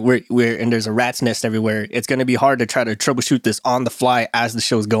problem and and there's a rat's nest everywhere, it's going to be hard to try to troubleshoot this on the fly as the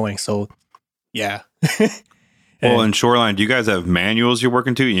show's going. So, yeah. Well, in Shoreline, do you guys have manuals you're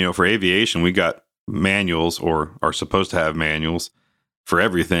working to? For aviation, we got manuals, or are supposed to have manuals for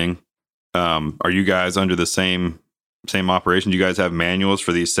everything. Are you guys under the same operation? Do you guys have manuals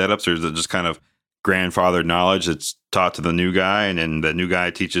for these setups, or is it just kind of grandfathered knowledge that's taught to the new guy, and then the new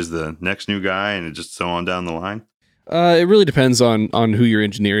guy teaches the next new guy, and it just so on down the line? It really depends on who your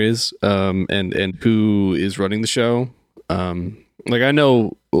engineer is, and who is running the show. Like, I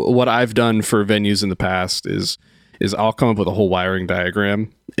know what I've done for venues in the past is I'll come up with a whole wiring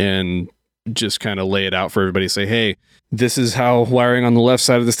diagram and just kind of lay it out for everybody. Say, hey, this is how wiring on the left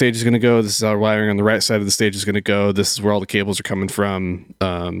side of the stage is going to go. This is how wiring on the right side of the stage is going to go. This is where all the cables are coming from,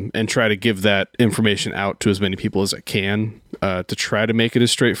 and try to give that information out to as many people as I can, to try to make it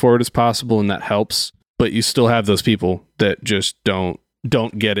as straightforward as possible, and that helps. But you still have those people that just don't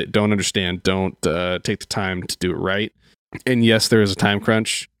don't get it, don't understand, don't take the time to do it right. And yes, there is a time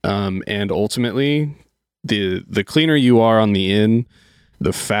crunch. And ultimately, the cleaner you are on the in,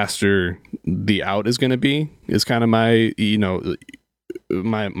 the faster the out is going to be. Is kind of my,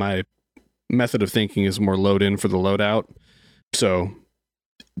 my method of thinking is more load in for the load out. So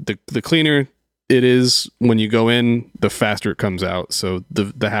the cleaner it is when you go in, the faster it comes out. So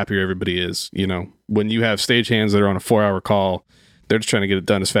the happier everybody is. When you have stagehands that are on a 4-hour call, they're just trying to get it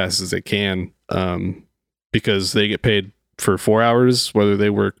done as fast as they can, because they get paid for 4 hours, whether they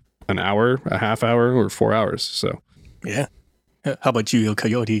work an hour, a half hour, or 4 hours. So yeah. How about you,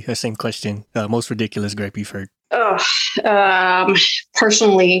 Coyote? Same question. Most ridiculous gripe you've heard.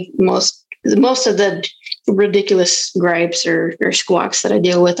 Personally, most of the ridiculous gripes or squawks that I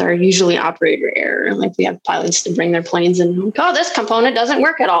deal with are usually operator error. Like we have pilots to bring their planes in, like, oh, this component doesn't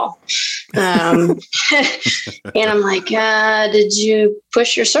work at all. And I'm like, did you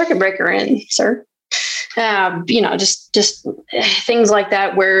push your circuit breaker in, sir? Just things like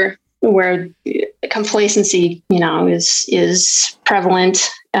that where complacency, is prevalent.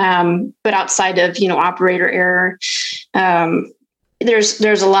 But outside of, operator error, there's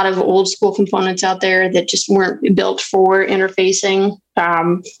a lot of old school components out there that just weren't built for interfacing.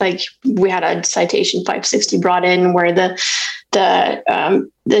 Like we had a Citation 560 brought in where the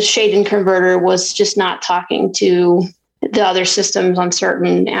shade-in converter was just not talking to the other systems on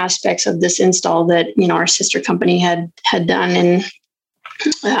certain aspects of this install that, our sister company had done. And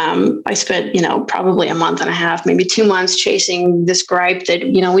I spent, probably a month and a half, maybe 2 months chasing this gripe that,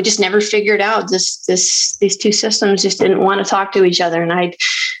 we just never figured out. These two systems just didn't want to talk to each other. And I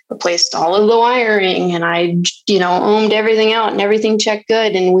replaced all of the wiring and I, ohmed everything out and everything checked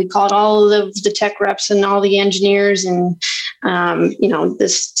good. And we called all of the tech reps and all the engineers and,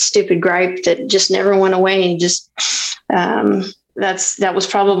 this stupid gripe that just never went away. And just, that was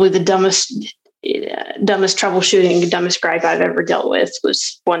probably the dumbest troubleshooting, dumbest gripe I've ever dealt with,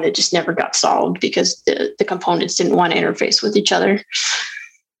 was one that just never got solved because the components didn't want to interface with each other.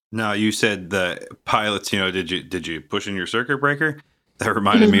 Now, you said the pilots, did you push in your circuit breaker? That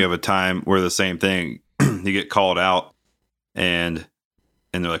reminded me of a time where the same thing, you get called out and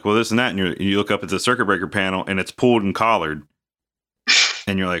they're like, well, this and that. And you look up at the circuit breaker panel and it's pulled and collared.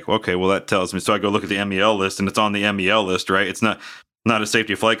 And you're like, okay, well, that tells me. So I go look at the MEL list and it's on the MEL list, right? It's not a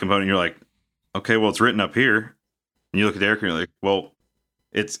safety flight component. You're like, okay, well, it's written up here. And you look at the aircraft and you're like, well,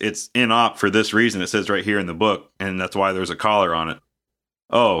 it's in op for this reason. It says right here in the book, and that's why there's a collar on it.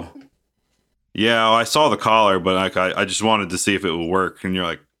 Oh, yeah, I saw the collar, but I just wanted to see if it would work. And you're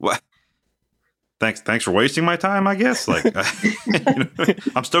like, what? Thanks for wasting my time, I guess. Like,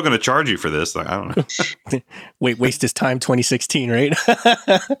 I'm still going to charge you for this. Like, I don't know. Waste his time 2016, right?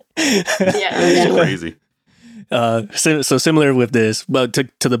 Yeah. Crazy. So similar with this, but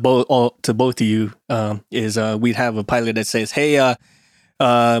to both of you, is we'd have a pilot that says, "Hey,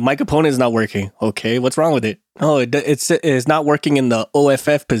 my component is not working." Okay, what's wrong with it? Oh, it's not working in the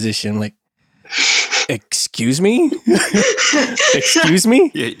OFF position. Like, excuse me, excuse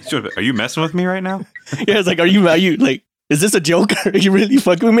me. Yeah, are you messing with me right now? Yeah, it's like, are you like, is this a joke? Are you really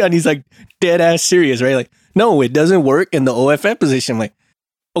fucking with me? And he's like, dead ass serious, right? Like, no, it doesn't work in the OFF position. I'm like,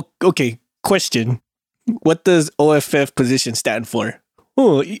 okay, question. What does OFF position stand for?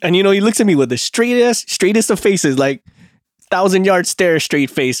 Oh, and he looks at me with the straightest of faces, like 1,000-yard stare,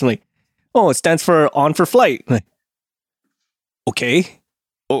 straight face. I'm like, oh, it stands for on for flight. I'm like, okay.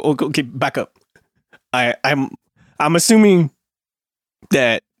 Okay, back up. I'm assuming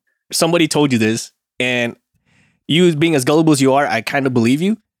that somebody told you this, and you being as gullible as you are, I kind of believe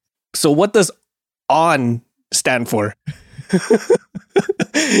you. So what does on stand for?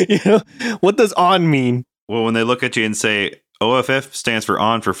 What does on mean? Well, when they look at you and say OFF stands for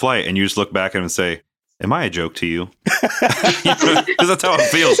on for flight, and you just look back at them and say, am I a joke to you? Because that's how it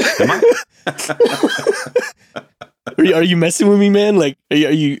feels. Are you messing with me, man? Like, are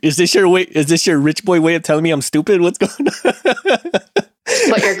you? Is this your rich boy way of telling me I'm stupid? What's going on?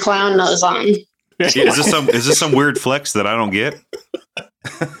 Put your clown nose on. Is this some weird flex that I don't get?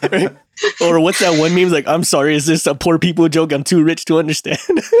 Right? Or what's that one meme? Like, I'm sorry, is this a poor people joke? I'm too rich to understand.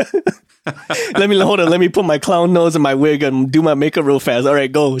 Hold on. Let me put my clown nose and my wig and do my makeup real fast. All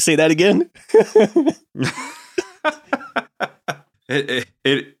right, go. Say that again.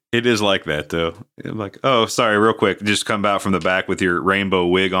 It is like that though. I'm like, oh, sorry, real quick. Just come out from the back with your rainbow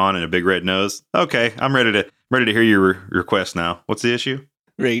wig on and a big red nose. Okay, I'm ready to hear your request now. What's the issue?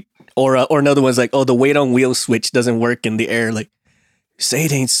 Right. Or another one's like, oh, the weight on wheel switch doesn't work in the air. Like, say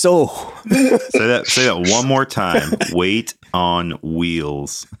it ain't so. Say that one more time. Weight on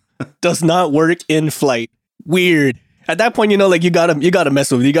wheels does not work in flight. Weird. At that point, like you gotta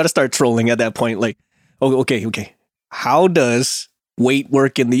mess with it. You gotta start trolling at that point. Like, oh, okay. How does weight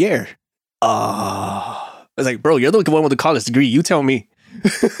work in the air? I was like, bro, you're the one with the college degree. You tell me.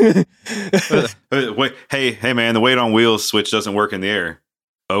 Wait, hey, man, the weight on wheels switch doesn't work in the air.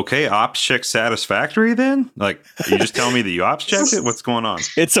 Okay, ops check satisfactory then? Like, you just tell me that you ops checked it? What's going on?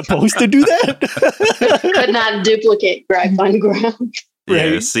 It's supposed to do that? Could not duplicate gripe on ground. Yeah,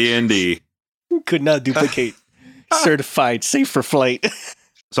 Right. CND. Could not duplicate. Certified safe for flight.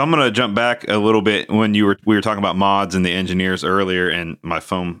 So I'm going to jump back a little bit when we were talking about mods and the engineers earlier, and my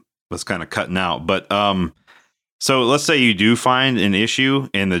phone was kind of cutting out. But so let's say you do find an issue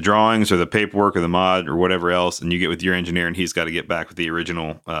in the drawings or the paperwork or the mod or whatever else, and you get with your engineer, and he's got to get back with the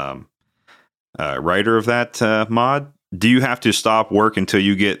original writer of that mod. Do you have to stop work until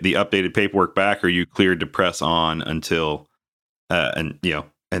you get the updated paperwork back, or are you cleared to press on until and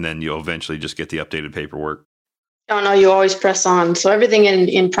then you'll eventually just get the updated paperwork? Oh, no, you always press on. So everything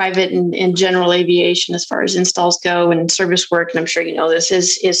in private and in general aviation, as far as installs go and service work, and I'm sure you know this,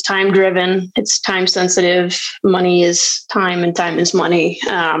 is time driven. It's time sensitive. Money is time and time is money.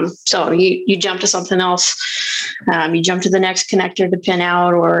 So you jump to something else. You jump to the next connector to pin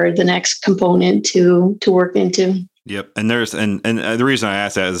out or the next component to work into. Yep, and the reason I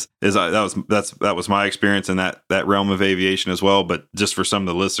asked that is that was my experience in that realm of aviation as well. But just for some of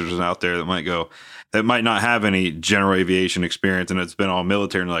the listeners out there that might not have any general aviation experience and it's been all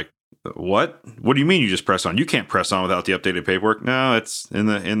military, and like, what do you mean you just press on? You can't press on without the updated paperwork. No, it's in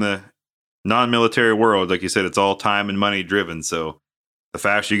the non-military world, like you said, it's all time and money driven. So the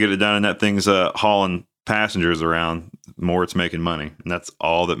faster you get it done and that thing's hauling passengers around, the more it's making money, and that's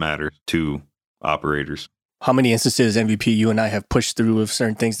all that matters to operators. How many instances, MVP, you and I have pushed through of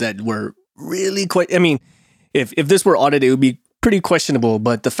certain things that were really quite, I mean, if this were audited, it would be pretty questionable,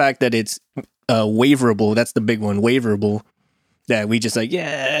 but the fact that it's waiverable, that's the big one, waiverable, that we just like,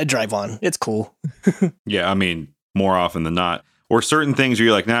 yeah, drive on. It's cool. Yeah, I mean, more often than not. Or certain things where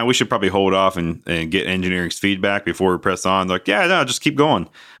you're like, nah, we should probably hold off and get engineering's feedback before we press on. They're like, yeah, no, just keep going.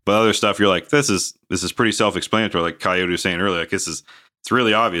 But other stuff, you're like, this is pretty self-explanatory. Like Coyote was saying earlier, like it's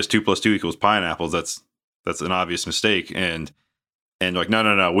really obvious. 2 + 2 = pineapples. That's an obvious mistake. And like,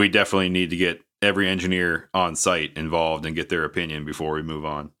 no, we definitely need to get every engineer on site involved and get their opinion before we move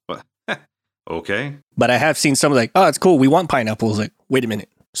on. But okay. But I have seen some like, oh, it's cool. We want pineapples. Like, wait a minute.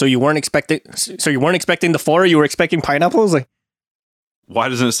 So you weren't expecting the 4, you were expecting pineapples? Like, why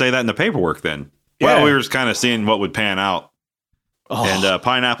doesn't it say that in the paperwork then? Yeah. Well, we were just kind of seeing what would pan out. oh. And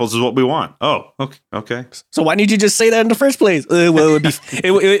pineapples is what we want. Oh, okay. So why didn't you just say that in the first place? Well,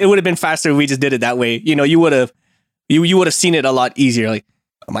 it would have been faster if we just did it that way. You would have seen it a lot easier. Like,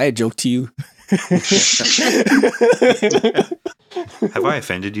 am I a joke to you? Have I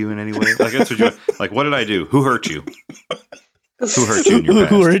offended you in any way? Like, that's what you like. What did I do? Who hurt you? Who hurt you in your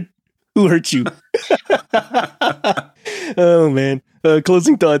past? Who hurt you? Oh man.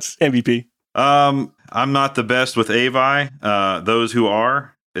 Closing thoughts, MVP. I'm not the best with Avi. Those who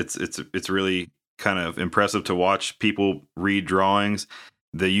are, it's really kind of impressive to watch people read drawings.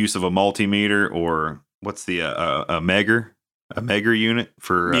 The use of a multimeter, or what's the a Megger unit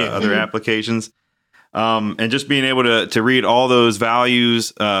for other applications. And just being able to read all those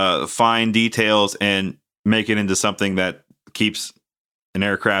values, fine details, and make it into something that keeps an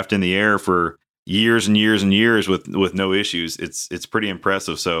aircraft in the air for years and years and years with no issues. It's pretty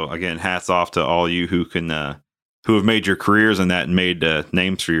impressive. So again, hats off to all you who have made your careers in that and made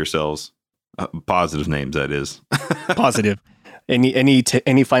names for yourselves. Positive names, that is. Positive. Any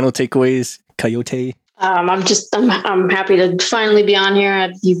final takeaways, Coyote? I'm happy to finally be on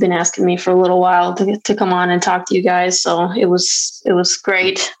here. You've been asking me for a little while to come on and talk to you guys, so it was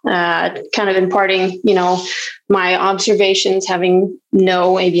great. Kind of imparting, my observations, having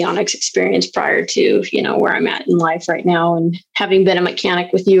no avionics experience prior to, where I'm at in life right now, and having been a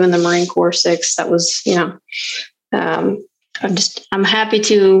mechanic with you in the Marine Corps 6. That was, I'm happy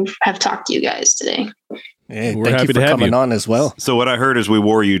to have talked to you guys today. Yeah, We're thank happy you to for have coming you. on as well. So what I heard is we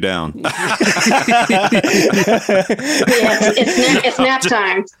wore you down. It's nap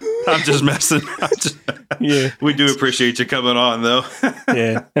time. I'm just messing. Yeah. We do appreciate you coming on, though.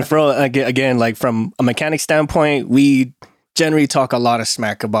 Yeah. And again, like from a mechanic standpoint, we generally talk a lot of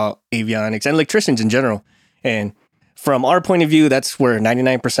smack about avionics and electricians in general. And from our point of view, that's where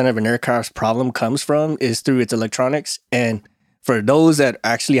 99% of an aircraft's problem comes from, is through its electronics. And for those that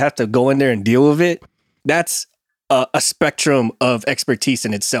actually have to go in there and deal with it, that's a spectrum of expertise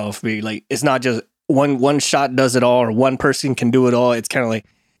in itself. Like, it's not just one shot does it all, or one person can do it all. It's kind of like,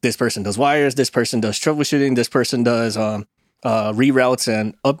 this person does wires, this person does troubleshooting, this person does reroutes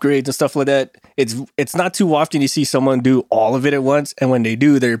and upgrades and stuff like that. It's not too often you see someone do all of it at once, and when they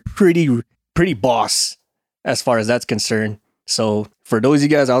do, they're pretty boss as far as that's concerned. So for those of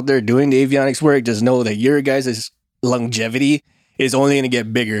you guys out there doing the avionics work, just know that your guys' longevity is only going to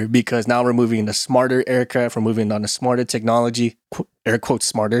get bigger, because now we're moving into smarter aircraft, we're moving on to smarter technology, air quotes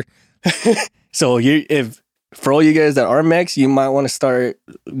smarter. So if for all you guys that are mechs, you might want to start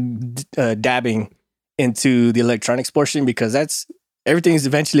dabbing into the electronics portion, because everything is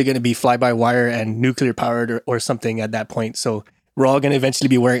eventually going to be fly-by-wire and nuclear powered or something at that point. So we're all going to eventually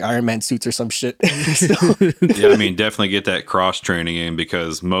be wearing Iron Man suits or some shit. Yeah, I mean, definitely get that cross training in,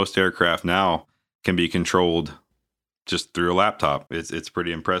 because most aircraft now can be controlled just through a laptop. It's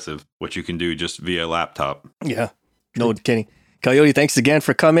pretty impressive what you can do just via laptop. Yeah, no kidding. Coyote, thanks again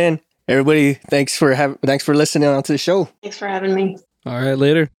for coming. Everybody, thanks for listening on to the show. Thanks for having me. All right,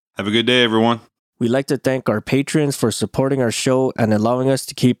 later. Have a good day, everyone. We'd like to thank our patrons for supporting our show and allowing us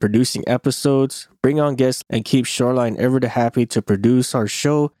to keep producing episodes, bring on guests, and keep Shoreline ever the happy to produce our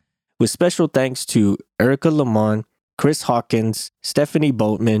show. With special thanks to Erica Lamont, Chris Hawkins, Stephanie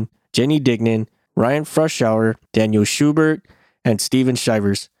Boatman, Jenny Dignan, Ryan Frushauer, Daniel Schubert, and Steven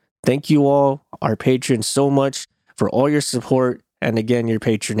Shivers. Thank you all, our patrons, so much for all your support and again, your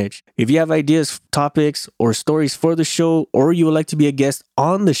patronage. If you have ideas, topics, or stories for the show, or you would like to be a guest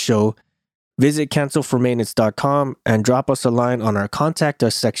on the show, visit cancelformaintenance.com and drop us a line on our contact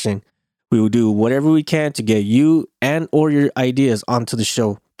us section. We will do whatever we can to get you and or your ideas onto the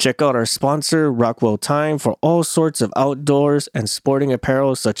show. Check out our sponsor, Rockwell Time, for all sorts of outdoors and sporting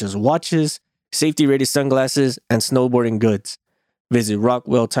apparel such as watches, safety-rated sunglasses, and snowboarding goods. Visit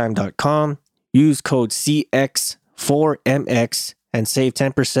rockwelltime.com, use code CX4MX, and save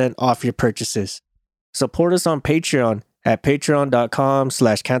 10% off your purchases. Support us on Patreon at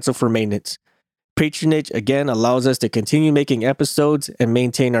patreon.com/cancelformaintenance. Patronage, again, allows us to continue making episodes and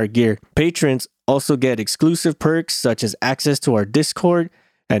maintain our gear. Patrons also get exclusive perks such as access to our Discord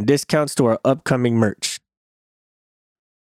and discounts to our upcoming merch.